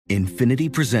Infiniti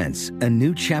presents a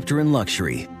new chapter in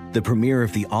luxury, the premiere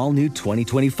of the all-new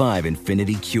 2025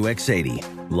 Infiniti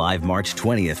QX80, live March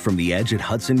 20th from the Edge at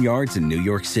Hudson Yards in New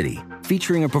York City,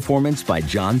 featuring a performance by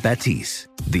Jon Batiste.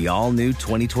 The all-new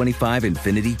 2025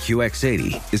 Infiniti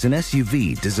QX80 is an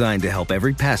SUV designed to help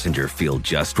every passenger feel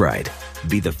just right.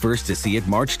 Be the first to see it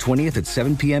March 20th at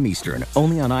 7 p.m. Eastern,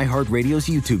 only on iHeartRadio's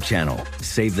YouTube channel.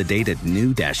 Save the date at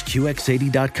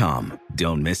new-QX80.com.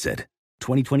 Don't miss it.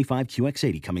 2025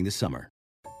 QX80 coming this summer.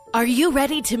 Are you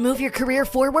ready to move your career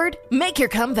forward? Make your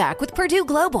comeback with Purdue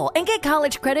Global and get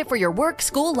college credit for your work,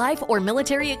 school life, or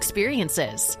military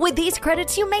experiences. With these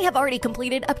credits, you may have already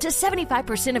completed up to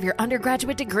 75% of your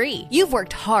undergraduate degree. You've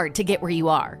worked hard to get where you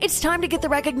are. It's time to get the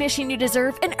recognition you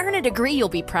deserve and earn a degree you'll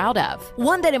be proud of.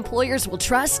 One that employers will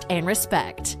trust and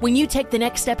respect. When you take the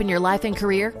next step in your life and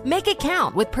career, make it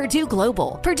count with Purdue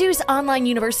Global, Purdue's online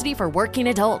university for working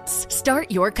adults. Start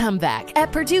your comeback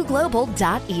at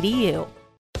purdueglobal.edu.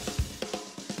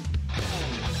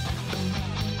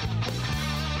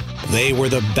 They were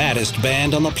the baddest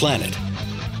band on the planet.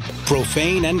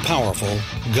 Profane and powerful,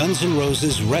 Guns N'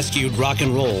 Roses rescued rock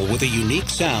and roll with a unique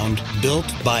sound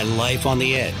built by life on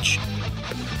the edge.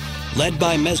 Led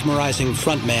by mesmerizing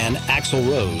frontman Axl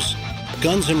Rose,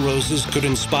 Guns N' Roses could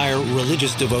inspire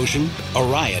religious devotion, a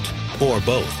riot, or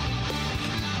both.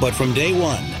 But from day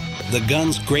one, the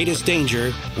Guns' greatest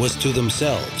danger was to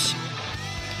themselves.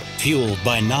 Fueled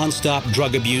by non-stop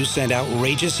drug abuse and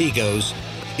outrageous egos,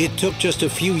 it took just a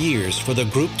few years for the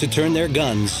group to turn their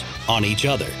guns on each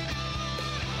other.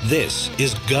 This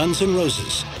is Guns N'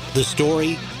 Roses, the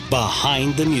story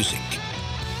behind the music.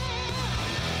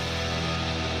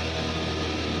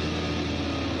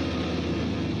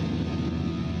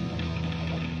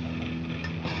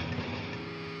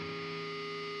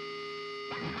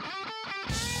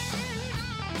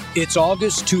 It's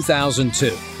August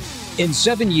 2002. In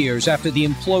 7 years after the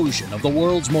implosion of the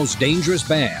world's most dangerous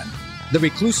band, the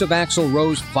reclusive Axl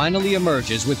Rose finally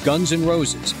emerges with Guns N'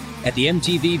 Roses at the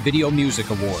MTV Video Music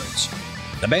Awards.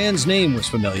 The band's name was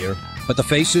familiar, but the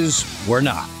faces were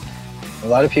not. A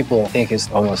lot of people think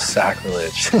it's almost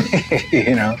sacrilege,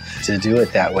 to do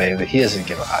it that way, but he doesn't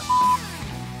give a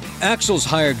Axl's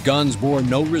hired guns bore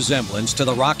no resemblance to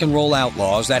the rock and roll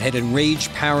outlaws that had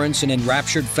enraged parents and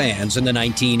enraptured fans in the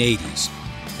 1980s.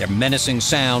 Their menacing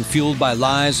sound fueled by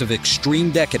lies of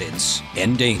extreme decadence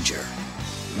and danger.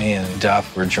 Me and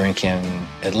Duff were drinking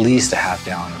at least a half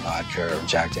gallon of vodka or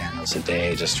Jack Daniels a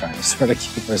day, just trying to sort of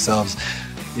keep ourselves,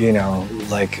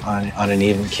 like on an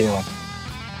even keel.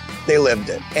 They lived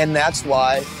it. And that's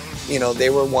why, they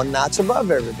were one notch above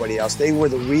everybody else. They were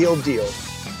the real deal.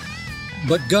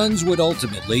 But Guns would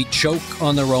ultimately choke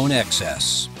on their own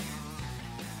excess.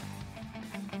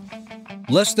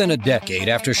 Less than a decade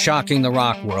after shocking the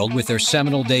rock world with their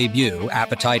seminal debut,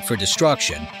 Appetite for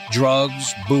Destruction,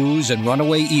 drugs, booze, and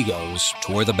runaway egos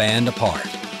tore the band apart.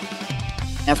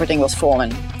 Everything was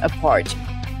falling apart.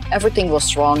 Everything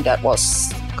was wrong that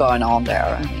was going on there.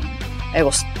 I mean, it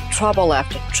was trouble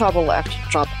after trouble after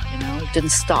trouble, it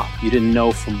didn't stop. You didn't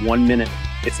know from 1 minute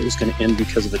if it was going to end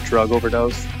because of a drug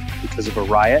overdose, because of a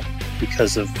riot,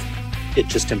 because of it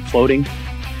just imploding.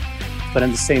 But at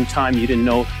the same time, you didn't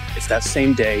know if that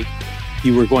same day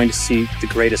you were going to see the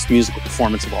greatest musical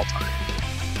performance of all time.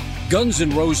 Guns N'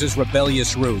 Roses'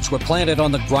 rebellious roots were planted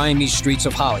on the grimy streets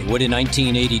of Hollywood in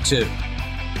 1982,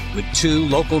 with two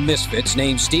local misfits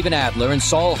named Steven Adler and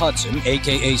Saul Hudson,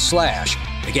 a.k.a. Slash,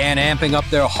 began amping up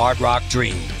their hard rock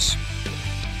dreams.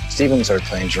 Steven started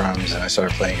playing drums and I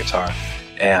started playing guitar,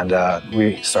 and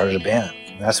we started a band.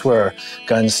 That's where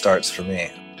Guns starts for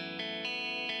me.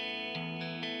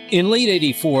 In late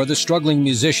 '84, the struggling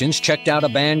musicians checked out a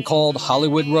band called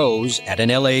Hollywood Rose at an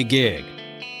LA gig.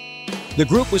 The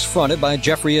group was fronted by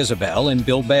Jeffrey Isabel and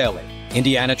Bill Bailey,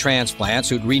 Indiana transplants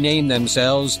who'd renamed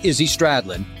themselves Izzy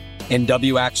Stradlin and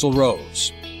W. Axl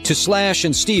Rose. To Slash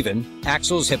and Steven,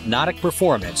 Axl's hypnotic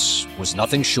performance was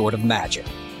nothing short of magic.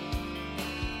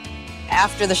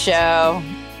 After the show,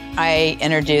 I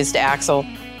introduced Axl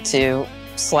to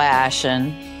Slash,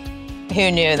 and who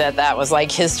knew that was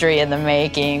like history in the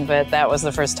making, but that was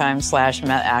the first time Slash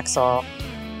met Axl.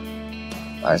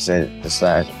 I said to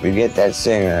Slash, we get that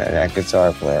singer and that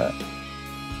guitar player,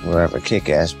 we'll have a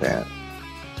kick-ass band.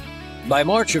 By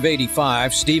March of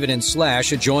 '85, Steven and Slash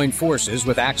had joined forces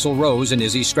with Axl Rose and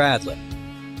Izzy Stradlin.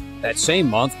 That same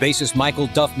month, bassist Michael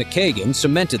Duff McKagan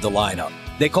cemented the lineup.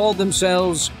 They called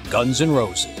themselves Guns N'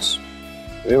 Roses.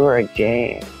 We were a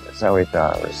gang. That's how we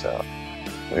thought of ourselves.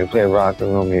 We played rock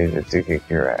and roll music to kick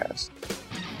your ass.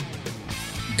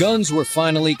 Guns were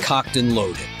finally cocked and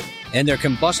loaded. and their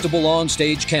combustible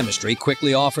on-stage chemistry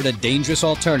quickly offered a dangerous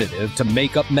alternative to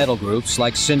make-up metal groups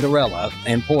like Cinderella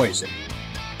and Poison.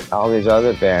 All these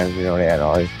other bands, you know, they had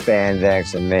all this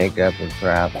spandex and makeup and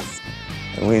crap.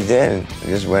 And we didn't. We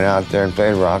just went out there and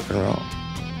played rock and roll.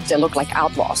 They looked like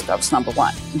outlaws, that was number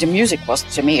one. The music was,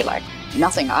 to me, like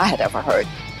nothing I had ever heard.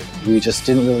 We just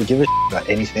didn't really give a about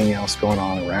anything else going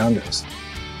on around us.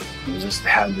 We just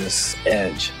had this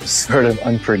edge, this sort of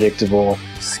unpredictable,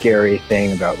 scary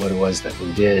thing about what it was that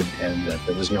we did, and that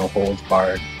there was no holds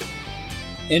barred.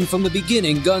 And from the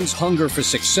beginning, Guns' hunger for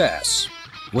success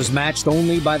was matched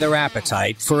only by their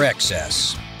appetite for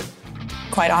excess.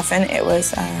 Quite often, it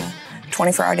was a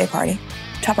 24-hour day party.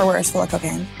 Tupperwares full of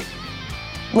cocaine.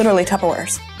 Literally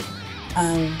Tupperwares.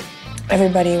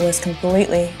 Everybody was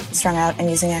completely strung out and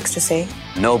using ecstasy.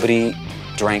 Nobody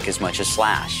drank as much as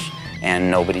Slash, and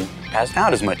nobody passed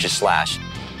out as much as Slash.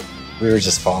 We were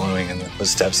just following in the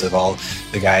footsteps of all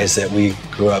the guys that we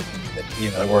grew up,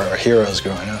 you know, were our heroes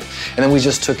growing up. And then we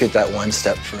just took it that one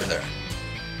step further.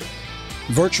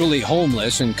 Virtually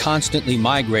homeless and constantly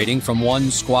migrating from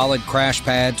one squalid crash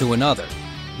pad to another,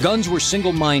 Guns were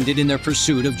single-minded in their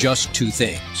pursuit of just two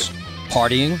things: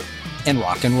 partying and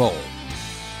rock and roll.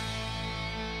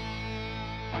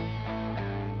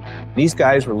 These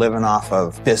guys were living off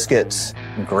of biscuits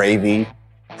and gravy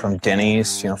from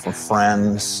Denny's, you know, from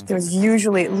friends. There was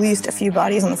usually at least a few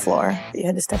bodies on the floor that you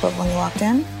had to step over when you walked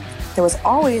in. There was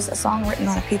always a song written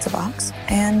on a pizza box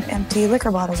and empty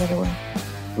liquor bottles everywhere.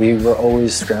 We were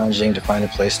always scrounging to find a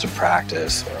place to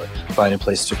practice or find a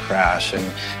place to crash.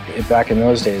 And back in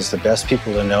those days, the best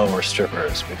people to know were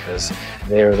strippers, because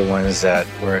they were the ones that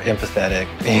were empathetic,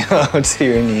 you know, to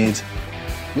your needs.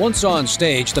 Once on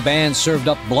stage, the band served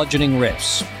up bludgeoning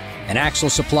riffs, and Axl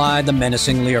supplied the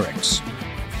menacing lyrics.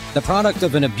 The product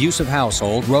of an abusive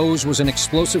household, Rose was an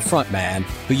explosive frontman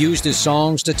who used his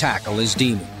songs to tackle his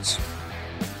demons.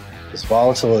 As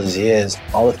volatile as he is,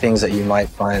 all the things that you might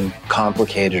find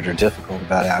complicated or difficult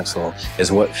about Axl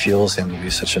is what fuels him to be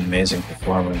such an amazing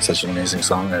performer and such an amazing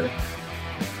songwriter.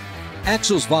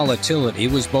 Axl's volatility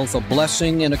was both a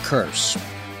blessing and a curse.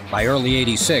 By early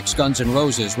 '86, Guns N'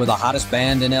 Roses were the hottest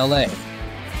band in LA.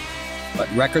 But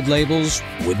record labels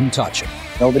wouldn't touch him.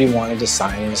 Nobody wanted to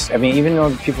sign us. I mean, even though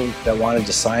the people that wanted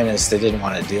to sign us, they didn't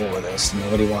want to deal with us.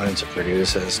 Nobody wanted to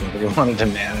produce us. Nobody wanted to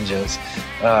manage us.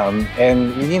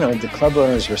 And, you know, the club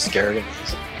owners were scared of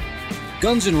us.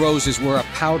 Guns N' Roses were a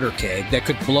powder keg that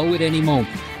could blow at any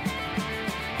moment.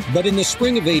 But in the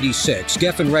spring of '86,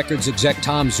 Geffen Records exec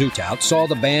Tom Zutaut saw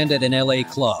the band at an LA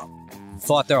club.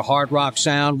 Thought their hard rock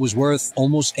sound was worth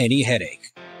almost any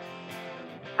headache.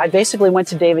 I basically went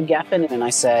to David Geffen and I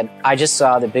said, I just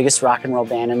saw the biggest rock and roll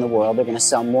band in the world. They're going to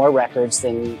sell more records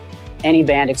than any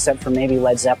band except for maybe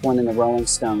Led Zeppelin and the Rolling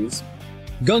Stones.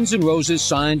 Guns N' Roses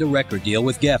signed a record deal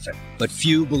with Geffen, but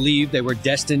few believed they were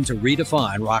destined to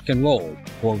redefine rock and roll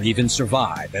or even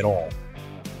survive at all.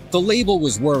 The label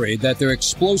was worried that their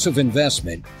explosive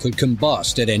investment could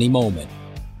combust at any moment.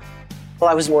 Well,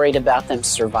 I was worried about them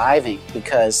surviving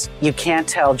because you can't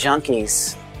tell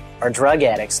junkies or drug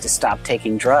addicts to stop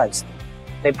taking drugs.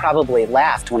 They probably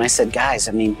laughed when I said, guys,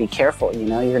 I mean, be careful, you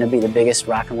know, you're going to be the biggest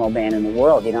rock and roll band in the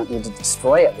world. You don't need to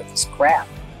destroy it with this crap.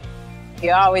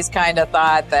 You always kind of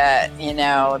thought that, you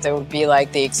know, there would be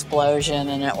like the explosion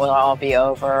and it would all be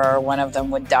over, or one of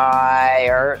them would die,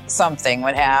 or something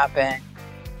would happen.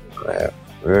 Crap,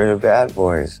 we were the bad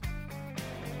boys.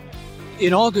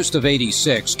 In August of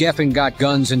 '86, Geffen got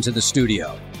Guns into the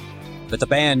studio. But the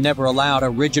band never allowed a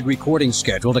rigid recording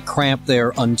schedule to cramp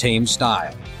their untamed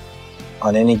style.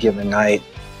 On any given night,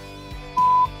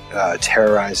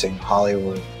 terrorizing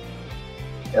Hollywood,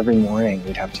 every morning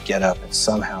we'd have to get up and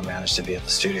somehow manage to be at the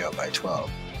studio by 12.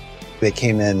 They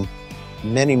came in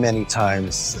many, many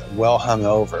times well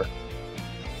hungover.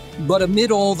 But amid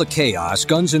all the chaos,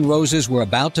 Guns N' Roses were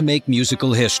about to make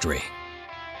musical history.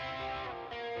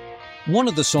 One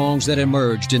of the songs that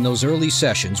emerged in those early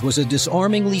sessions was a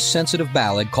disarmingly sensitive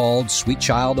ballad called Sweet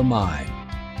Child of Mine.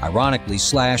 Ironically,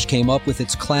 Slash came up with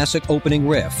its classic opening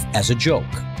riff as a joke.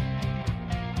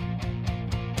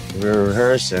 We were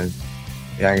rehearsing,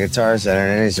 got Guitar Center,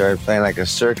 and then he started playing like a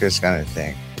circus kind of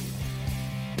thing.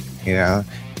 You know?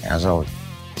 And I was like,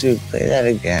 dude, play that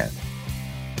again.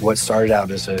 What started out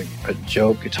as a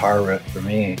joke guitar riff for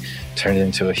me turned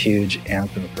into a huge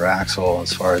anthem for Axl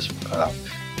as far as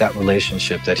that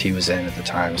relationship that he was in at the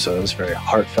time. So it was a very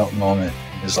heartfelt moment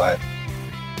in his life.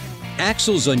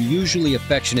 Axl's unusually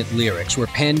affectionate lyrics were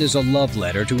penned as a love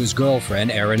letter to his girlfriend,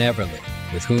 Erin Everly,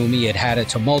 with whom he had had a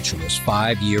tumultuous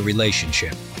 5-year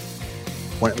relationship.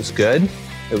 When it was good,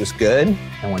 it was good.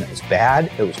 And when it was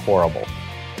bad, it was horrible.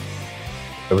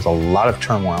 There was a lot of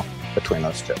turmoil between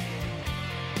those two.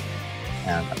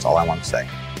 And that's all I want to say.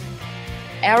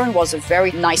 Erin was a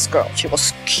very nice girl. She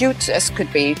was cute as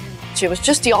could be. She was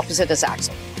just the opposite as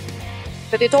Axel.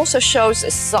 But it also shows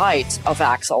a side of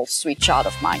Axel, sweet child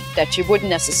of mine, that you wouldn't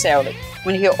necessarily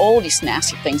when you hear all these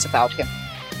nasty things about him.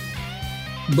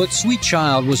 But Sweet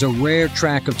Child was a rare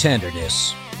track of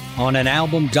tenderness on an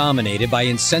album dominated by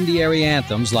incendiary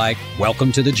anthems like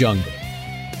Welcome to the Jungle.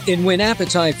 And when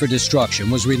Appetite for Destruction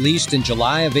was released in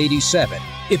July of '87,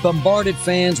 it bombarded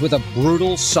fans with a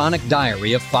brutal sonic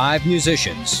diary of 5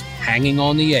 musicians hanging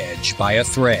on the edge by a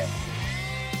thread.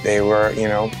 They were,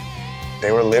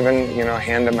 they were living,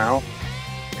 hand to mouth,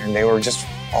 and they were just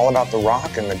all about the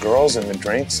rock and the girls and the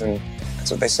drinks, and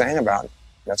that's what they sang about.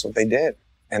 That's what they did,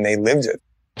 and they lived it.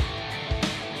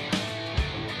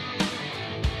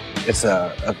 It's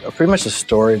a pretty much a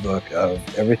storybook of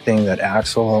everything that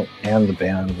Axl and the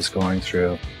band was going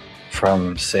through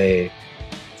from, say,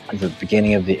 the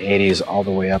beginning of the 80s all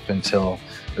the way up until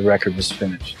the record was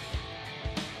finished.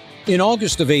 In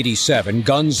August of '87,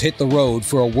 Guns hit the road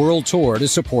for a world tour to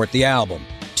support the album,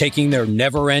 taking their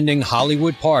never-ending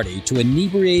Hollywood party to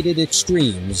inebriated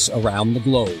extremes around the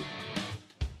globe.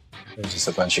 There's just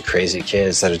a bunch of crazy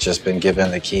kids that have just been given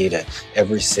the key to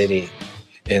every city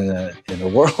in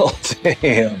the world,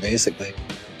 basically.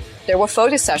 There were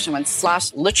photo sessions when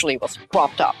Slash literally was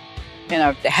propped up,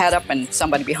 the head up and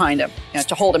somebody behind him,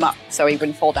 to hold him up so he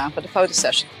wouldn't fall down for the photo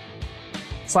session.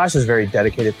 Slash is a very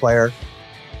dedicated player.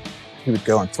 He would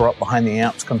go and throw up behind the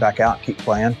amps, come back out, keep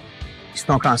playing. He'd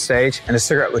smoke on stage, and his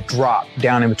cigarette would drop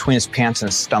down in between his pants and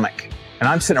his stomach. And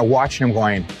I'm sitting there watching him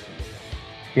going,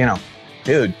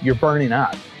 dude, you're burning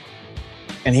up.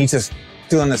 And he's just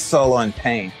doing this solo in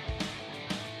pain.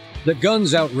 The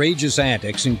Guns' outrageous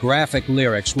antics and graphic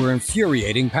lyrics were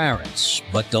infuriating parents,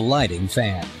 but delighting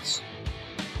fans.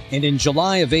 And in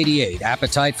July of '88,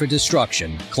 Appetite for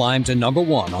Destruction climbed to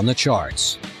 #1 on the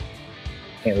charts.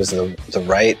 It was the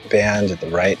right band at the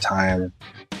right time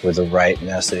with the right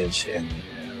message, and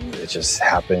it just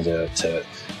happened to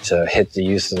hit the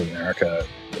youth of America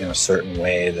in a certain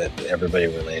way that everybody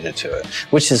related to it,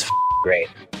 which is great.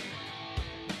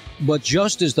 But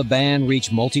just as the band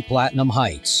reached multi-platinum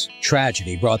heights,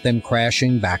 tragedy brought them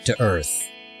crashing back to earth.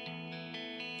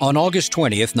 On August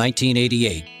 20th,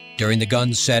 1988, during the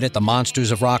Guns set at the Monsters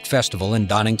of Rock Festival in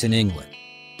Donington, England,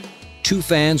 2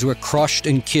 fans were crushed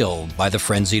and killed by the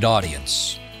frenzied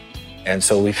audience. And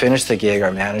so we finished the gig.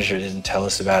 Our manager didn't tell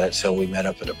us about it, so we met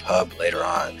up at a pub later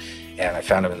on, and I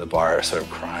found him in the bar sort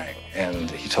of crying, and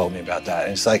he told me about that.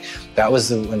 And it's like, that was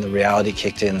when the reality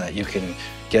kicked in, that you can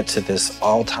get to this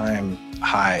all-time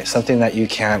high, something that you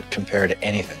can't compare to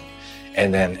anything,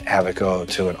 and then have it go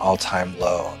to an all-time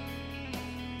low.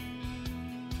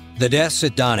 The deaths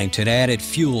at Donington added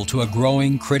fuel to a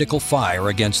growing critical fire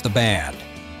against the band,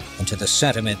 and to the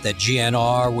sentiment that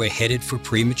GNR were headed for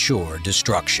premature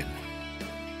destruction.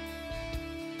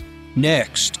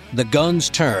 Next, the Guns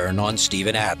turn on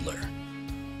Steven Adler,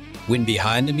 when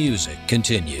Behind the Music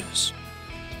continues.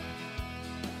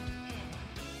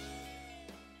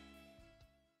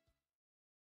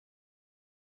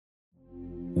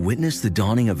 Witness the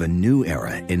dawning of a new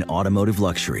era in automotive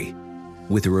luxury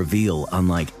with a reveal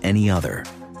unlike any other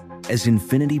as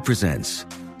Infiniti presents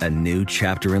a new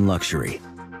chapter in luxury,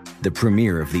 the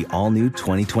premiere of the all-new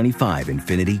 2025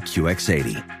 Infiniti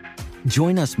QX80.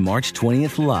 Join us March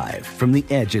 20th live from the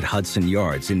Edge at Hudson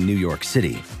Yards in New York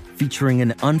City, featuring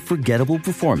an unforgettable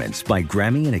performance by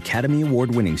Grammy and Academy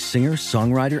Award-winning singer,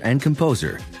 songwriter, and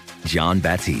composer Jon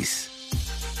Batiste.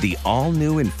 The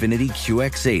all-new Infiniti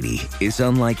QX80 is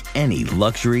unlike any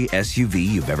luxury SUV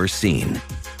you've ever seen.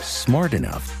 Smart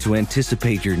enough to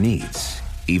anticipate your needs,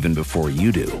 even before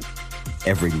you do.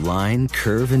 Every line,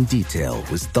 curve, and detail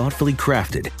was thoughtfully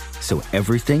crafted, so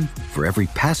everything for every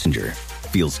passenger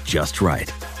feels just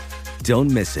right.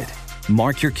 Don't miss it.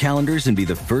 Mark your calendars and be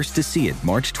the first to see it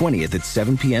March 20th at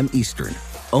 7 p.m. Eastern,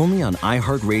 only on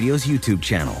iHeartRadio's YouTube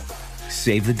channel.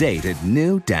 Save the date at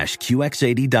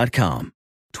new-QX80.com.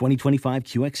 2025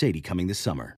 QX80 coming this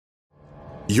summer.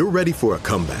 You're ready for a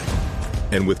comeback.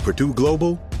 And with Purdue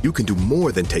Global, you can do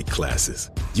more than take classes.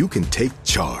 You can take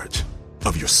charge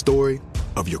of your story,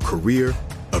 of your career,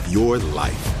 of your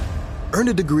life. Earn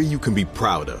a degree you can be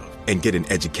proud of and get an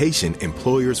education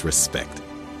employers respect.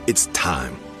 It's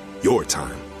time, your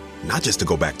time, not just to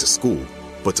go back to school,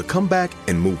 but to come back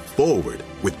and move forward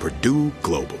with Purdue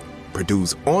Global,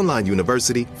 Purdue's online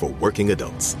university for working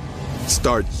adults.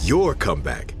 Start your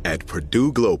comeback at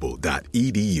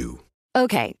purdueglobal.edu.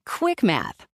 Okay, quick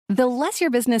math. The less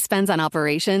your business spends on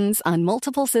operations, on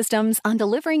multiple systems, on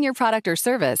delivering your product or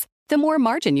service, the more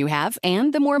margin you have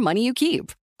and the more money you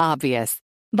keep. Obvious.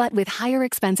 But with higher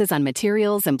expenses on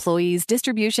materials, employees,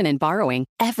 distribution, and borrowing,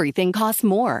 everything costs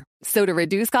more. So to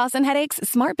reduce costs and headaches,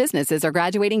 smart businesses are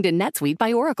graduating to NetSuite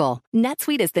by Oracle.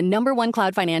 NetSuite is the #1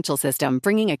 cloud financial system,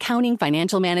 bringing accounting,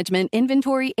 financial management,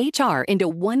 inventory, HR into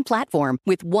one platform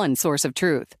with one source of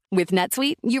truth. With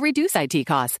NetSuite, you reduce IT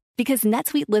costs because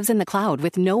NetSuite lives in the cloud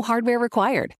with no hardware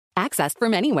required, accessed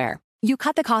from anywhere. You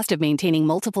cut the cost of maintaining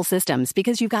multiple systems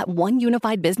because you've got one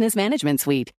unified business management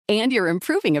suite. And you're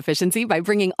improving efficiency by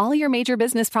bringing all your major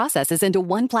business processes into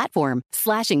one platform,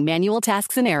 slashing manual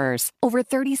tasks and errors. Over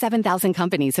 37,000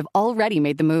 companies have already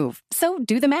made the move. So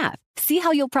do the math. See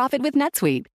how you'll profit with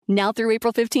NetSuite. Now through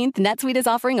April 15th, NetSuite is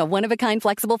offering a one-of-a-kind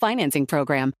flexible financing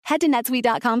program. Head to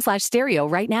netsuite.com/stereo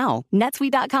right now.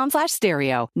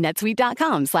 netsuite.com/stereo.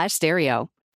 netsuite.com/stereo.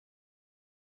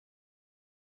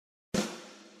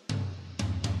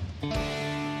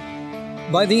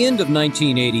 By the end of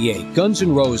 1988, Guns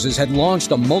N' Roses had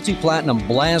launched a multi-platinum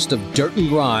blast of dirt and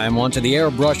grime onto the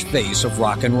airbrushed face of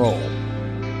rock and roll.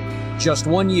 Just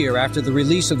 1 year after the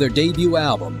release of their debut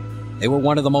album, they were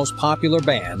one of the most popular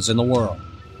bands in the world.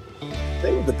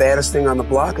 They were the baddest thing on the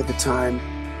block at the time.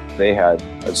 They had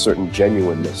a certain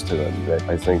genuineness to them that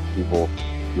I think people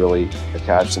really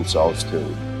attached themselves to.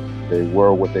 They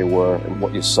were what they were, and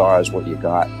what you saw is what you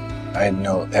got. I had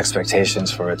no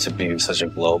expectations for it to be such a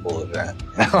global event.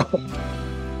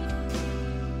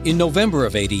 In November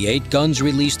of '88, Guns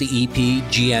released the EP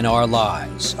GNR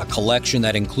Lies, a collection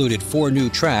that included 4 new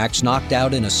tracks knocked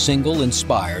out in a single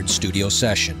inspired studio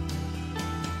session.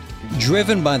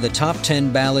 Driven by the top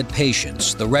 10 ballad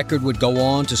Patience, the record would go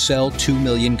on to sell 2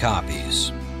 million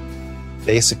copies.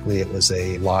 Basically, it was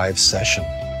a live session.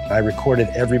 I recorded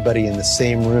everybody in the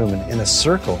same room and in a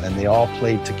circle, and they all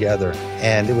played together,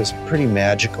 and it was pretty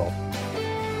magical.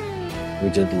 We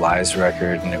did the Lies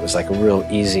record, and it was like a real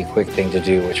easy, quick thing to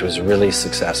do, which was really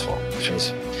successful, which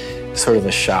was sort of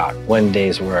a shock. 1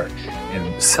 day's work, and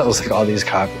it sells like all these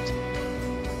copies.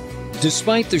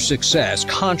 Despite their success,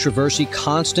 controversy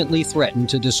constantly threatened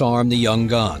to disarm the Young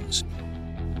Guns.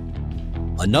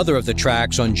 Another of the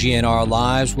tracks on GNR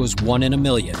Lives was 1 in a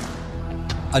Million,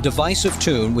 a divisive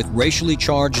tune with racially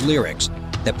charged lyrics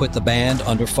that put the band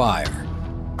under fire.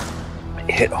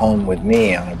 It hit home with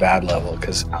me on a bad level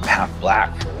because I'm half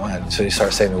black, for one, so you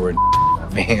start saying the word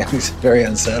at me, and it's very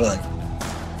unsettling.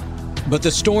 But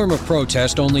the storm of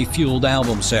protest only fueled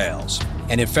album sales,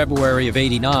 and in February of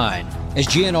 '89, as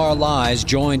GNR Lies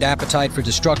joined Appetite for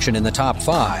Destruction in the top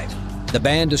 5, the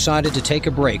band decided to take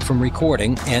a break from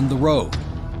recording and the road.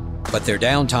 But their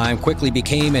downtime quickly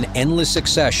became an endless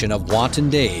succession of wanton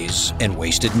days and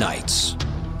wasted nights.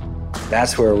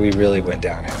 That's where we really went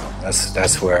downhill.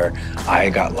 That's where I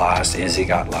got lost, Izzy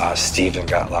got lost, Steven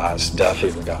got lost, Duff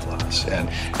even got lost, and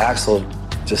Axl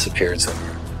disappeared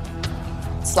somewhere.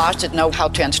 Slash didn't know how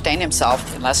to entertain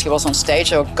himself unless he was on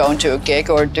stage or going to a gig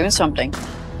or doing something.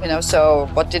 So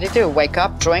what did he do? Wake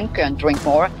up, drink, and drink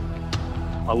more?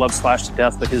 I love Slash to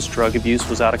death, but his drug abuse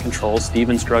was out of control.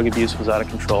 Steven's drug abuse was out of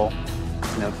control.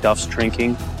 Duff's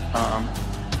drinking,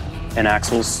 and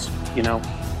Axl's,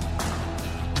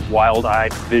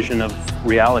 wild-eyed vision of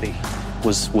reality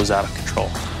was out of control.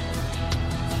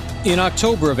 In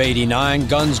October of '89,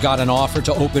 Guns got an offer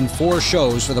to open 4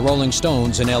 shows for the Rolling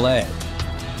Stones in LA.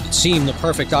 It seemed the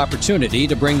perfect opportunity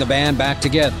to bring the band back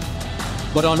together.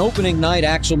 But on opening night,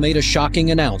 Axl made a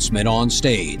shocking announcement on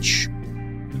stage.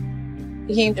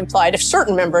 He implied if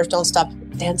certain members don't stop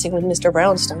dancing with Mr.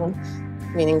 Brownstone,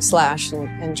 meaning Slash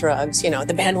and drugs,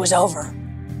 the band was over.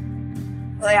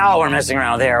 They all were messing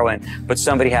around with heroin, but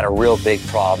somebody had a real big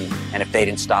problem, and if they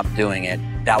didn't stop doing it,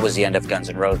 that was the end of Guns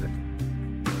N' Roses.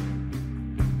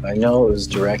 I know it was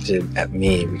directed at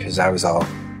me because I was all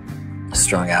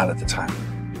strung out at the time.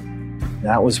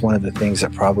 That was one of the things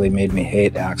that probably made me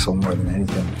hate Axl more than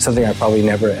anything. Something I probably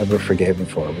never, ever forgave him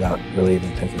for without really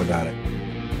even thinking about it.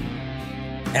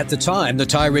 At the time, the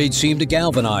tirade seemed to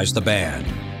galvanize the band.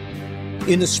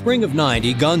 In the spring of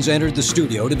 '90, Guns entered the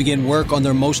studio to begin work on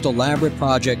their most elaborate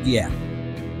project yet,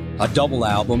 a double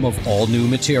album of all new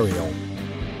material.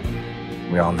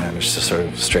 We all managed to sort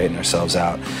of straighten ourselves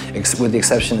out, with the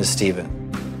exception of Steven.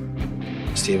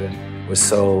 Steven was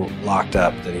so locked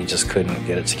up that he just couldn't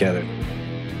get it together.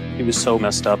 He was so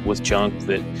messed up with junk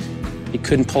that he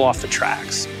couldn't pull off the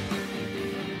tracks.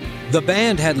 The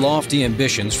band had lofty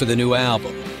ambitions for the new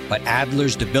album, but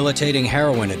Adler's debilitating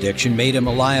heroin addiction made him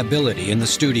a liability in the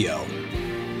studio,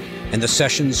 and the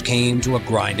sessions came to a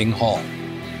grinding halt.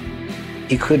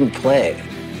 He couldn't play.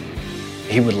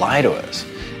 He would lie to us,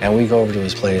 and we'd go over to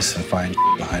his place and find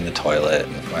behind the toilet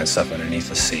and find stuff underneath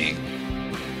the sink.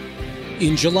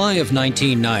 In July of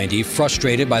 1990,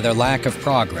 frustrated by their lack of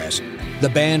progress, the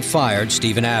band fired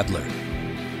Steven Adler,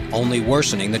 only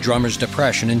worsening the drummer's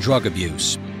depression and drug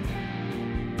abuse.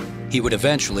 He would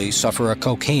eventually suffer a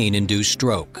cocaine-induced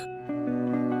stroke.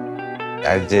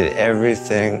 I did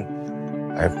everything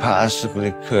I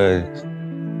possibly could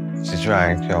to try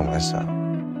and kill myself.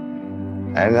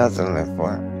 I had nothing to live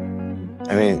for.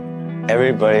 I mean,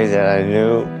 everybody that I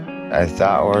knew, I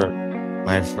thought were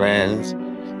my friends,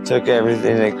 took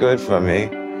everything they could from me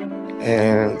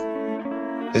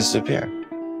and disappeared.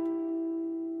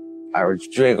 I would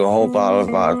drink a whole bottle of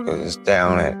vodka, just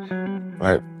down it,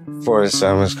 right before the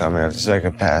sun was coming up, so I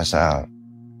could pass out.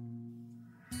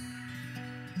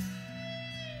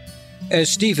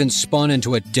 As Steven spun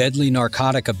into a deadly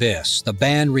narcotic abyss, the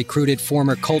band recruited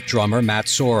former Cult drummer Matt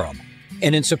Sorum.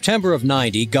 And in September of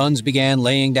 '90, Guns began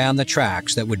laying down the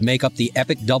tracks that would make up the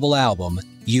epic double album,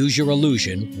 Use Your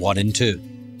Illusion 1 and 2.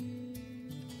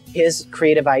 His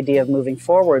creative idea of moving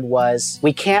forward was,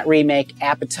 we can't remake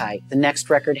Appetite. The next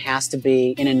record has to be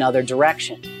in another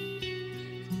direction.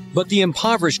 But the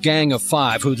impoverished gang of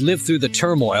five who'd lived through the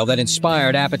turmoil that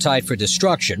inspired Appetite for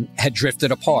Destruction had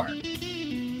drifted apart.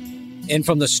 And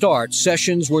from the start,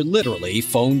 sessions were literally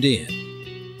phoned in.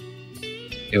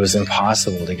 It was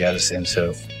impossible to get us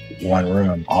into one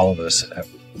room, all of us at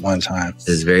one time.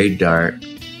 It was very dark,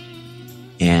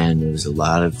 and there was a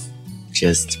lot of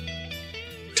just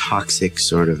toxic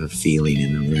sort of a feeling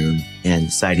in the room,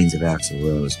 and sightings of Axl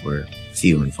Rose were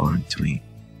few and far in between.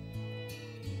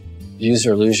 Use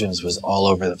Your Illusions was all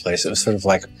over the place. It was sort of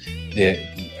like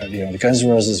the Guns N'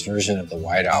 Roses version of the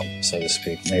White Album, so to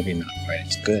speak. Maybe not quite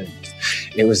as good.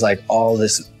 It was like all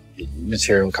this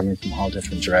material coming from all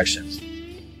different directions.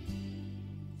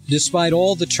 Despite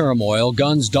all the turmoil,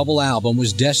 Guns' double album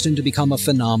was destined to become a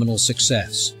phenomenal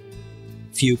success.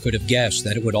 Few could have guessed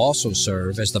that it would also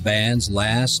serve as the band's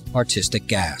last artistic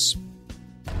gasp.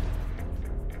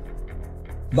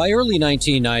 By early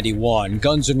 1991,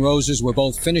 Guns N' Roses were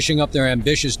both finishing up their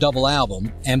ambitious double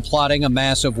album and plotting a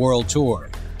massive world tour.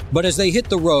 But as they hit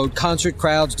the road, concert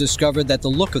crowds discovered that the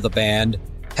look of the band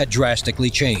had drastically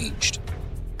changed.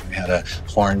 We had a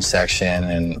horn section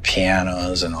and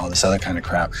pianos and all this other kind of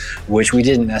crap, which we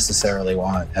didn't necessarily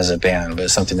want as a band, but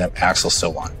it's something that Axl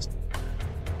still wanted.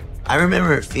 I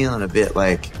remember it feeling a bit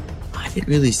like, I didn't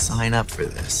really sign up for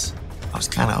this. I was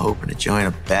kind of hoping to join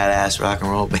a badass rock and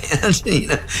roll band. You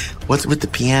know, what's with the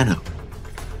piano?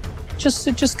 It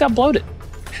just got bloated.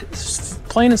 It's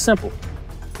plain and simple.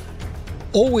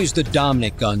 Always the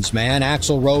dominant Guns man,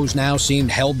 Axl Rose now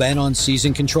seemed hell-bent on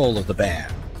seizing control of the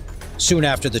band. Soon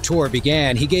after the tour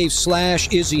began, he gave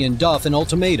Slash, Izzy, and Duff an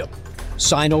ultimatum: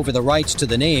 sign over the rights to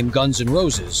the name Guns N'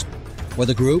 Roses, or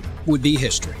the group would be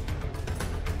history.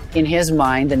 In his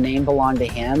mind, the name belonged to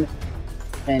him,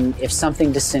 and if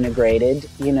something disintegrated,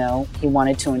 he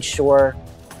wanted to ensure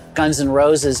Guns N'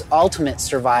 Roses' ultimate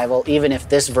survival, even if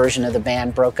this version of the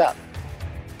band broke up.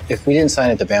 If we didn't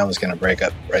sign it, the band was going to break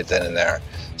up right then and there.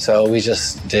 So we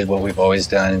just did what we've always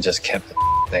done and just kept the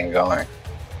thing going.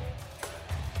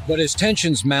 But as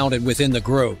tensions mounted within the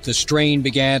group, the strain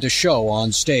began to show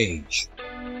on stage.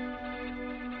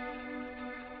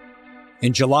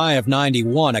 In July of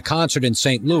 '91, a concert in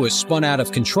St. Louis spun out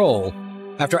of control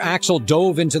after Axl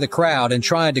dove into the crowd and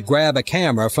tried to grab a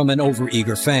camera from an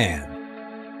overeager fan.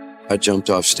 I jumped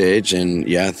off stage and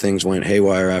things went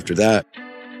haywire after that.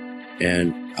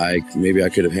 And maybe I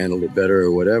could have handled it better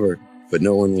or whatever, but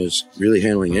no one was really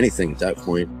handling anything at that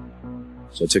point.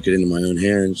 So I took it into my own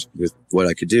hands with what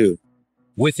I could do.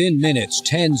 Within minutes,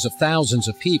 tens of thousands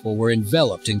of people were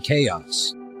enveloped in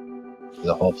chaos.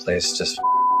 The whole place just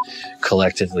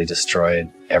collectively destroyed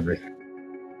everything.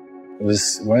 It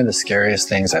was one of the scariest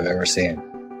things I've ever seen.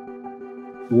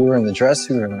 We were in the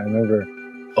dressing room, and I remember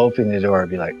opening the door, it'd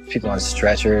be like people on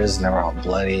stretchers, and they were all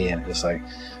bloody, and it was like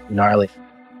gnarly.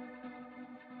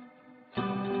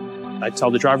 I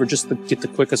tell the driver just to get the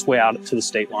quickest way out to the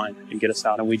state line and get us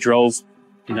out. And we drove,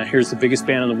 here's the biggest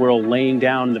band in the world laying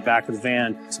down in the back of the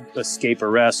van to escape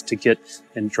arrest to get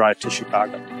and drive to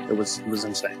Chicago. It was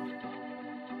insane.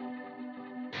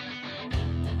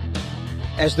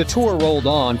 As the tour rolled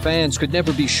on, fans could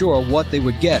never be sure what they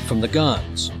would get from the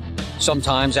Guns.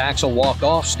 Sometimes Axl walked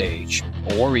off stage,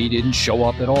 or he didn't show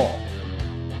up at all.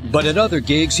 But at other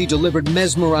gigs, he delivered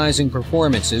mesmerizing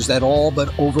performances that all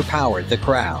but overpowered the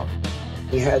crowd.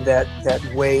 He had that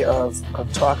way of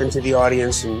talking to the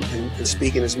audience and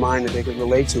speaking his mind that they could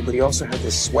relate to, but he also had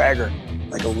this swagger,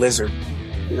 like a lizard.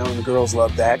 And the girls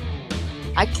loved that.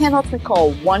 I cannot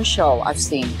recall one show I've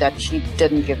seen that he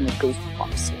didn't give me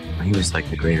goosebumps. He was like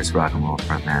the greatest rock and roll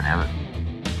frontman ever.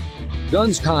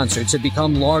 Guns concerts had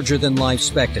become larger-than-life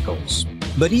spectacles,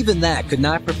 but even that could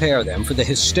not prepare them for the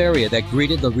hysteria that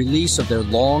greeted the release of their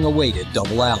long-awaited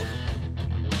double album.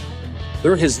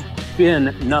 There has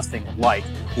been nothing like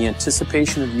the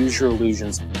anticipation of Use Your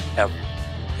Illusions ever.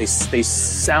 They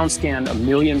sound scanned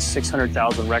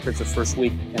 1,600,000 records the first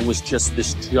week and was just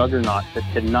this juggernaut that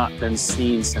had not been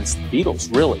seen since the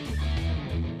Beatles, really.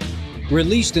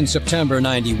 Released in September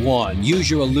 '91, Use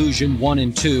Your Illusion 1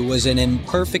 and 2 was an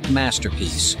imperfect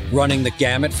masterpiece, running the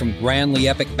gamut from grandly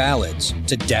epic ballads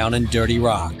to down and dirty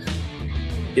rock.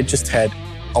 It just had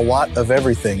a lot of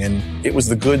everything, and it was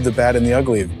the good, the bad, and the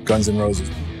ugly of Guns N' Roses.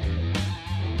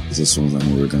 This was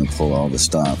when we were going to pull all the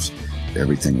stops,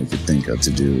 everything we could think of to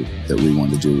do that we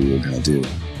wanted to do, we were going to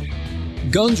do.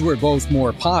 Guns were both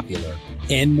more popular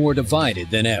and more divided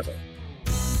than ever.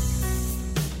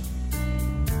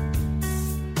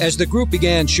 As the group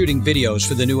began shooting videos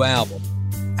for the new album,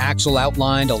 Axl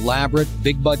outlined elaborate,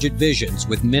 big-budget visions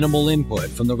with minimal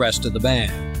input from the rest of the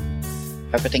band.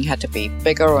 Everything had to be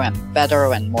bigger and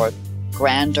better and more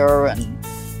grander and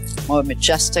more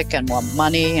majestic and more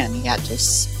money, and he had to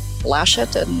splash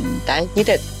it, and that he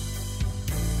did.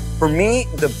 For me,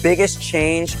 the biggest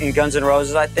change in Guns N'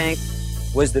 Roses, I think,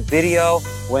 was the video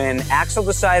when Axl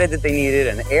decided that they needed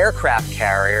an aircraft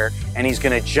carrier, and he's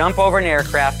gonna jump over an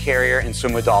aircraft carrier and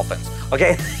swim with dolphins.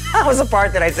 Okay, that was the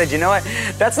part that I said, you know what,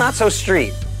 that's not so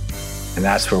street. And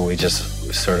that's where we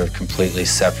just sort of completely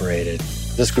separated.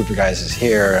 This group of guys is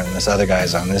here, and this other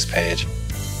guy's on this page.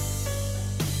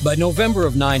 By November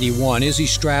of '91, Izzy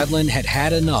Stradlin had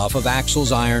had enough of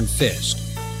Axl's iron fist.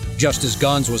 Just as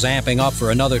Guns was amping up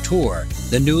for another tour,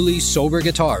 the newly sober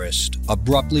guitarist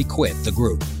abruptly quit the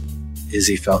group.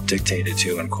 Izzy felt dictated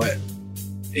to and quit,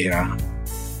 you know?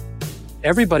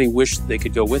 Everybody wished they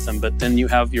could go with him, but then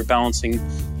you're balancing,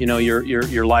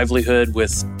 your livelihood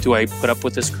with, do I put up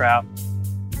with this crap?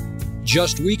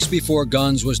 Just weeks before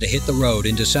Guns was to hit the road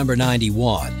in December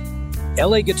 '91,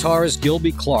 LA guitarist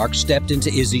Gilby Clarke stepped into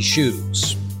Izzy's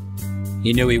shoes.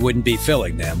 He knew he wouldn't be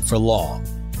filling them for long.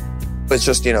 It's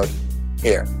just,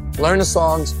 here, learn the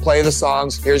songs, play the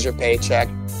songs, here's your paycheck.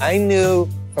 I knew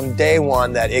from day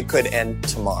one that it could end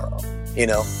tomorrow,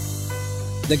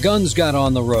 The Guns got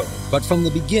on the road, but from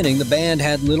the beginning, the band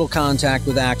had little contact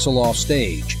with Axl off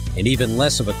stage, and even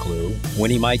less of a clue when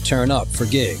he might turn up for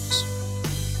gigs.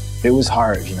 It was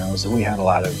hard, so we had a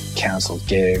lot of canceled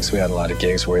gigs. We had a lot of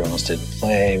gigs where we almost didn't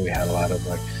play. We had a lot of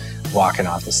walking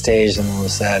off the stage and all of a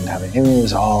sudden it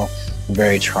was all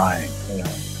very trying,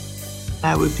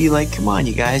 I would be like, come on,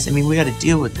 you guys. We got to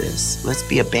deal with this. Let's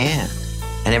be a band.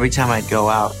 And every time I'd go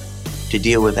out to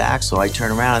deal with Axl, I'd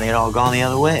turn around and they'd all gone the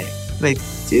other way. Like,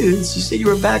 dude, you said you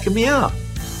were backing me up.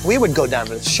 We would go down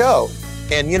to the show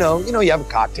and, you have a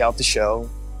cocktail at the show.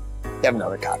 You have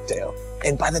another cocktail.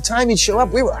 And by the time he'd show up,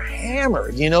 we were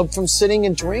hammered, from sitting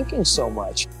and drinking so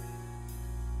much.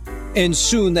 And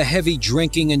soon the heavy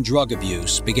drinking and drug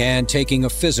abuse began taking a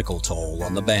physical toll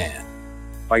on the band.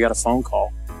 I got a phone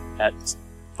call at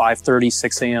 5:30,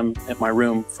 6 a.m. at my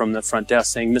room from the front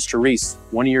desk saying, Mr. Reese,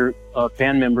 one of your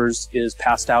band members is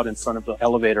passed out in front of the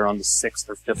elevator on the 6th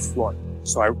or 5th floor.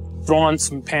 So I throw on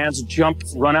some pants, jump,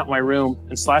 run out my room,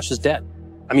 and Slash is dead.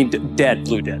 Dead,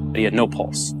 blue dead. He had no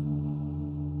pulse.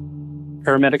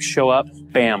 Paramedics show up,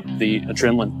 bam, the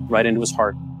adrenaline right into his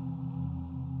heart.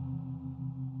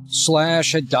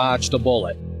 Slash had dodged a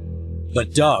bullet,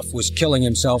 but Duff was killing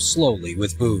himself slowly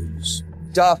with booze.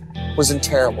 Duff was in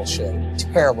terrible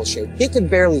shape. He could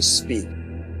barely speak.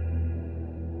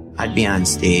 I'd be on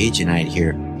stage and I'd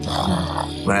hear,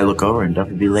 when I look over and Duff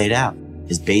would be laid out.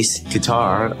 His bass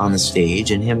guitar on the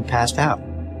stage and him passed out.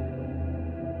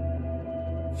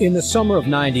 In the summer of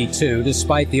 '92,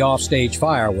 despite the offstage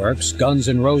fireworks, Guns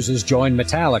N' Roses joined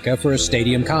Metallica for a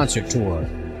stadium concert tour.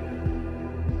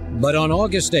 But on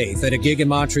August 8th at a gig in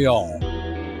Montreal,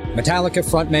 Metallica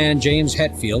frontman James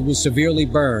Hetfield was severely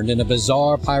burned in a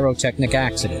bizarre pyrotechnic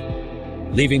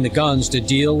accident, leaving the Guns to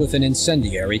deal with an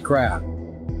incendiary crowd.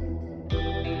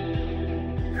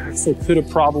 Axl could have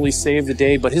probably saved the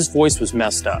day, but his voice was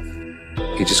messed up.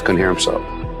 He just couldn't hear himself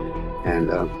and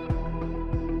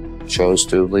chose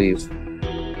to leave.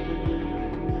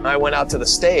 I went out to the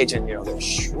stage and, they're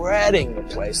shredding the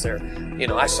place.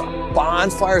 I saw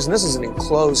bonfires, and this is an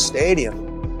enclosed stadium.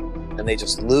 And they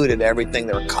just looted everything.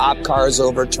 There were cop cars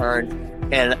overturned.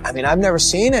 And I've never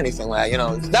seen anything like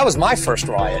that. That was my first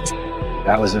riot.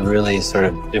 That was a really sort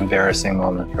of embarrassing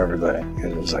moment for everybody.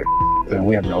 Because it was like,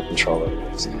 we have no control over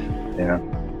this,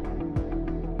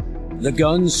 The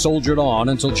Guns soldiered on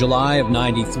until July of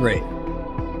 '93.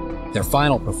 Their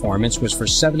final performance was for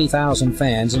 70,000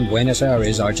 fans in Buenos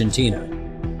Aires, Argentina.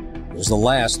 was the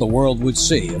last the world would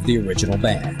see of the original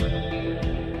band.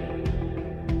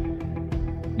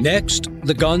 Next,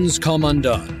 the Guns come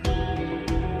undone,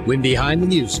 when Behind the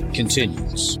Music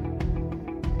continues.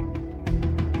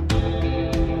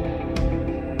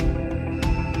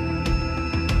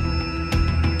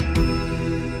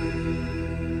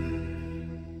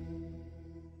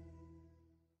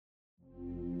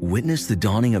 Witness the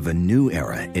dawning of a new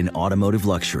era in automotive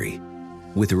luxury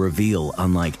with a reveal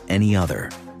unlike any other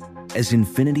as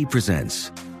Infiniti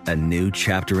presents a new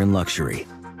chapter in luxury,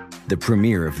 the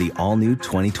premiere of the all-new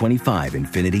 2025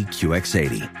 Infiniti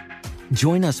QX80.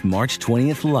 Join us March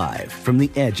 20th live from the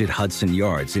Edge at Hudson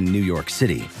Yards in New York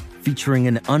City, featuring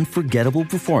an unforgettable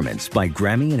performance by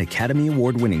Grammy and Academy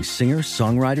Award-winning singer,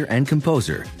 songwriter, and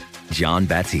composer, Jon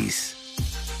Batiste.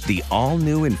 The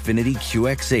all-new Infiniti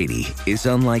QX80 is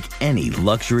unlike any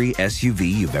luxury SUV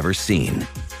you've ever seen.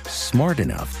 Smart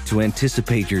enough to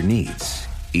anticipate your needs,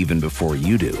 even before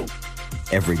you do.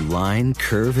 Every line,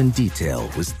 curve, and detail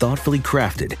was thoughtfully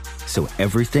crafted, so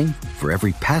everything for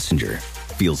every passenger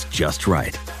feels just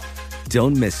right.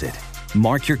 Don't miss it.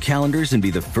 Mark your calendars and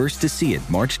be the first to see it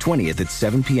March 20th at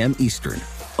 7 p.m. Eastern,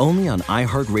 only on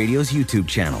iHeartRadio's YouTube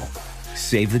channel.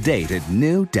 Save the date at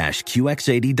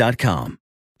new-QX80.com.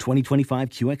 2025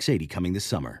 QX80 coming this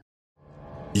summer.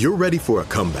 You're ready for a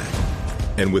comeback.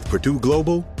 And with Purdue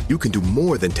Global, you can do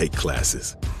more than take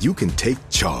classes. You can take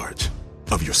charge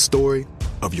of your story,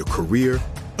 of your career,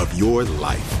 of your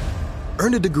life.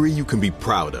 Earn a degree you can be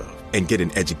proud of and get an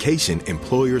education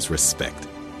employers respect.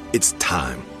 It's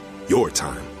time, your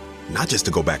time, not just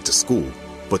to go back to school,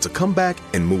 but to come back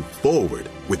and move forward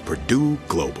with Purdue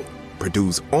Global,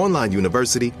 Purdue's online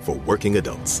university for working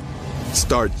adults.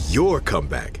 Start your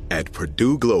comeback at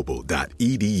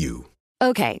purdueglobal.edu.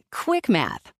 Okay, quick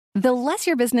math. The less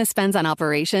your business spends on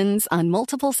operations, on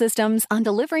multiple systems, on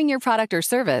delivering your product or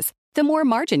service, the more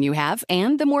margin you have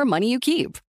and the more money you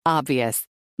keep. Obvious.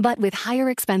 But with higher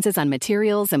expenses on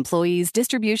materials, employees,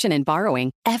 distribution, and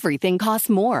borrowing, everything costs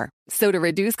more. So to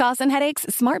reduce costs and headaches,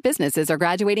 smart businesses are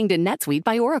graduating to NetSuite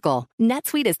by Oracle.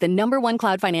 NetSuite is the #1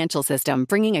 cloud financial system,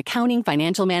 bringing accounting,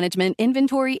 financial management,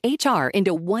 inventory, HR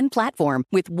into one platform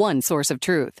with one source of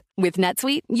truth. With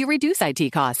NetSuite, you reduce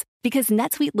IT costs because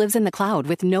NetSuite lives in the cloud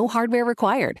with no hardware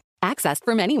required, accessed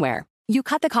from anywhere. You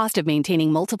cut the cost of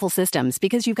maintaining multiple systems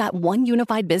because you've got one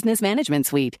unified business management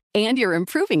suite. And you're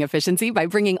improving efficiency by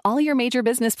bringing all your major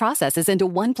business processes into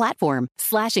one platform,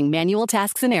 slashing manual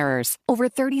tasks and errors. Over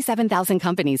 37,000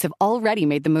 companies have already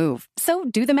made the move. So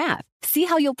do the math. See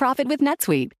how you'll profit with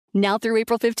NetSuite. Now through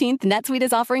April 15th, NetSuite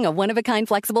is offering a one-of-a-kind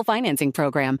flexible financing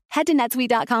program. Head to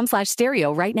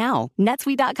netsuite.com/stereo right now.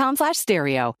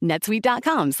 netsuite.com/stereo.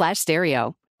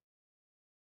 netsuite.com/stereo.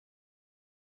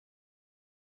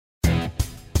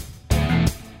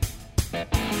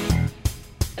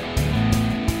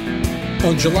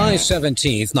 On July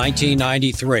 17,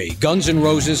 1993, Guns N'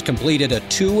 Roses completed a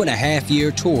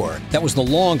 2.5-year tour that was the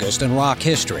longest in rock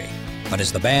history. But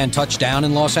as the band touched down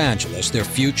in Los Angeles, their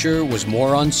future was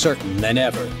more uncertain than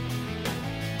ever.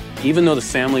 Even though the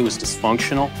family was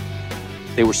dysfunctional,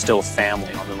 they were still a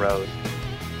family on the road.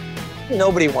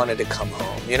 Nobody wanted to come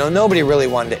home. Nobody really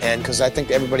wanted to end because I think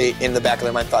everybody in the back of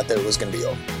their mind thought that it was going to be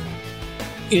over.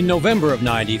 In November of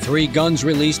 '93, Guns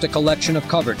released a collection of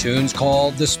cover tunes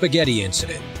called The Spaghetti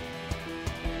Incident.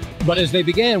 But as they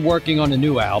began working on a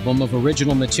new album of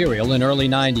original material in early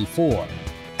 '94,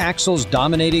 Axl's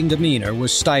dominating demeanor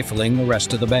was stifling the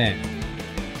rest of the band.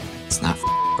 It's not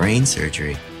brain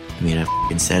surgery.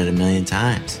 I've said it a million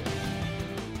times.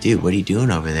 Dude, what are you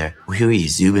doing over there? Who are you,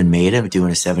 Zubin Mehta,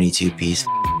 doing a 72-piece,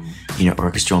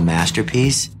 orchestral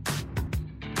masterpiece?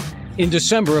 In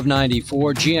December of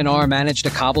 '94, GNR managed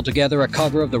to cobble together a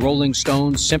cover of the Rolling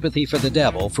Stones' Sympathy for the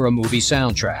Devil for a movie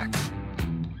soundtrack.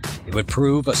 It would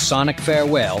prove a sonic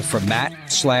farewell for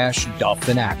Matt, Slash, Duff,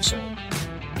 and Axl.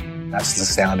 That's the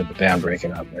sound of the band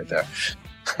breaking up right there.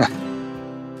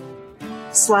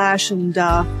 Slash and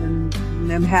Duff and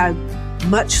them had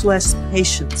much less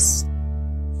patience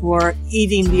for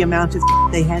eating the amount of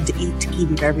they had to eat to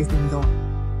keep everything going.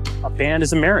 A band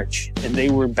is a marriage, and they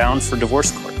were bound for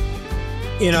divorce court.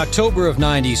 In October of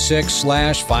 '96,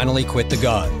 Slash finally quit the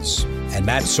Guns, and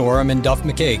Matt Sorum and Duff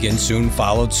McKagan soon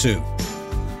followed suit.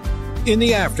 In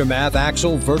the aftermath,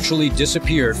 Axl virtually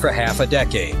disappeared for half a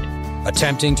decade,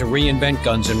 attempting to reinvent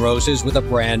Guns N' Roses with a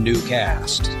brand new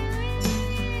cast.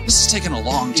 This has taken a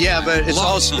long time. Yeah, but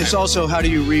it's also how do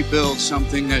you rebuild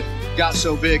something that got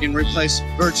so big and replace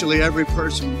virtually every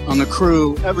person on the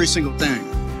crew, every single thing.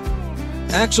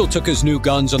 Axl took his new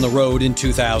Guns on the road in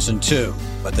 2002,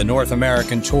 but the North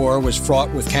American tour was fraught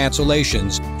with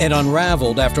cancellations and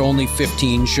unraveled after only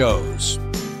 15 shows.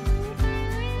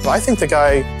 I think the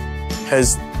guy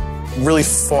has really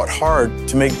fought hard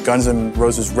to make Guns N'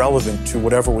 Roses relevant to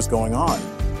whatever was going on.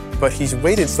 But he's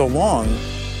waited so long,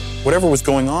 whatever was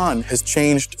going on has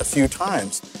changed a few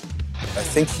times. I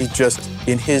think he just,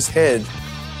 in his head,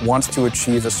 wants to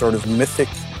achieve a sort of mythic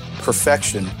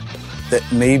perfection that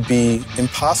may be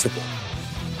impossible.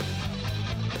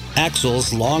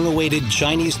 Axl's long-awaited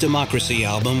Chinese Democracy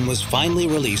album was finally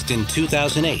released in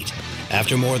 2008,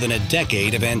 after more than a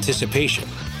decade of anticipation.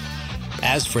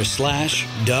 As for Slash,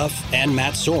 Duff, and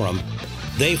Matt Sorum,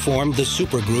 they formed the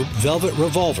supergroup Velvet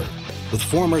Revolver, with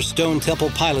former Stone Temple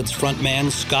Pilots frontman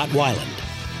Scott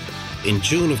Weiland. In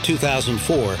June of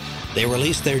 2004, they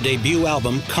released their debut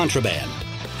album, Contraband,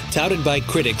 touted by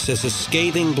critics as a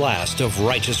scathing blast of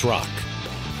righteous rock.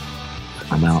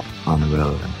 I'm out on the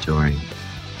road, I'm touring,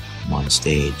 I'm on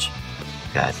stage,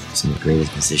 got some of the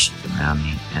greatest musicians around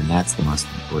me, and that's the most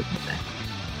important thing.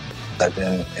 I've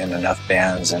been in enough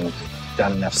bands and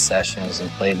done enough sessions and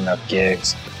played enough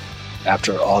gigs.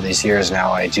 After all these years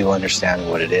now, I do understand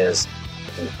what it is,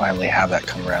 and to finally have that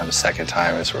come around a second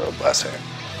time is a real blessing.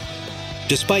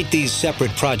 Despite these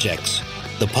separate projects,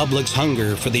 the public's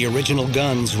hunger for the original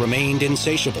Guns remained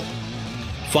insatiable.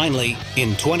 Finally, in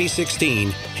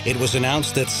 2016, it was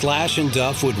announced that Slash and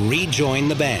Duff would rejoin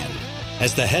the band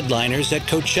as the headliners at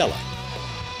Coachella.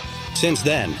 Since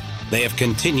then, they have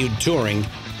continued touring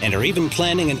and are even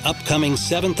planning an upcoming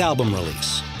 7th album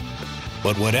release.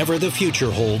 But whatever the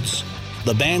future holds,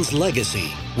 the band's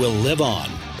legacy will live on.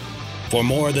 For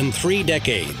more than 3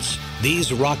 decades,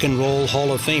 these rock and roll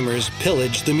Hall of Famers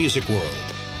pillaged the music world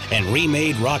and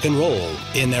remade rock and roll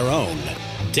in their own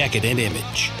decadent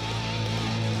image.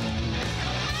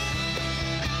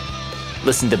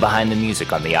 Listen to Behind the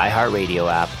Music on the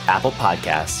iHeartRadio app, Apple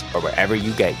Podcasts, or wherever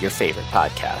you get your favorite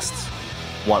podcasts.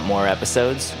 Want more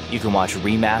episodes? You can watch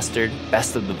remastered,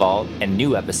 Best of the Vault, and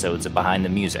new episodes of Behind the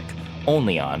Music,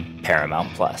 only on Paramount+.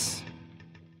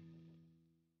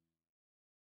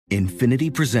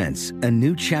 Infiniti presents a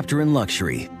new chapter in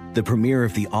luxury, the premiere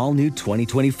of the all-new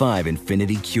 2025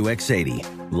 Infiniti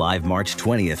QX80, live March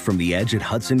 20th from the Edge at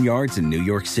Hudson Yards in New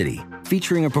York City,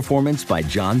 featuring a performance by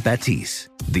John Batiste.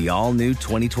 The all-new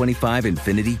 2025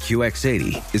 Infiniti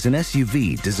QX80 is an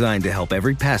SUV designed to help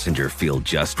every passenger feel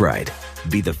just right.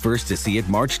 Be the first to see it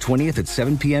March 20th at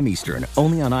 7 p.m. Eastern,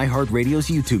 only on iHeartRadio's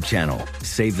YouTube channel.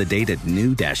 Save the date at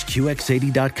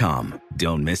new-QX80.com.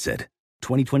 Don't miss it.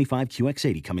 2025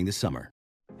 QX80 coming this summer.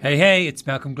 Hey, it's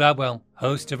Malcolm Gladwell,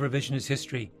 host of Revisionist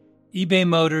History. eBay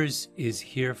Motors is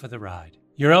here for the ride.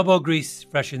 Your elbow grease,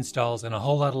 fresh installs, and a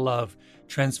whole lot of love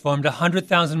transformed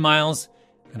 100,000 miles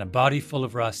and a body full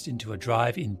of rust into a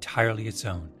drive entirely its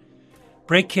own.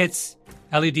 Brake kits,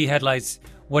 LED headlights,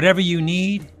 whatever you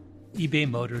need, eBay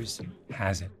Motors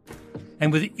has it.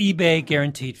 And with eBay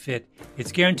Guaranteed Fit,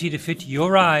 it's guaranteed to fit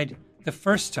your ride the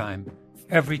first time,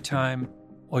 every time,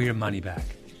 or your money back.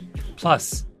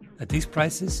 Plus, at these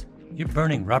prices, you're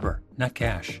burning rubber, not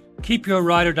cash. Keep your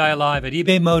ride or die alive at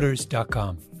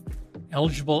ebaymotors.com.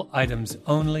 Eligible items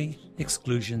only.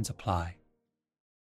 Exclusions apply.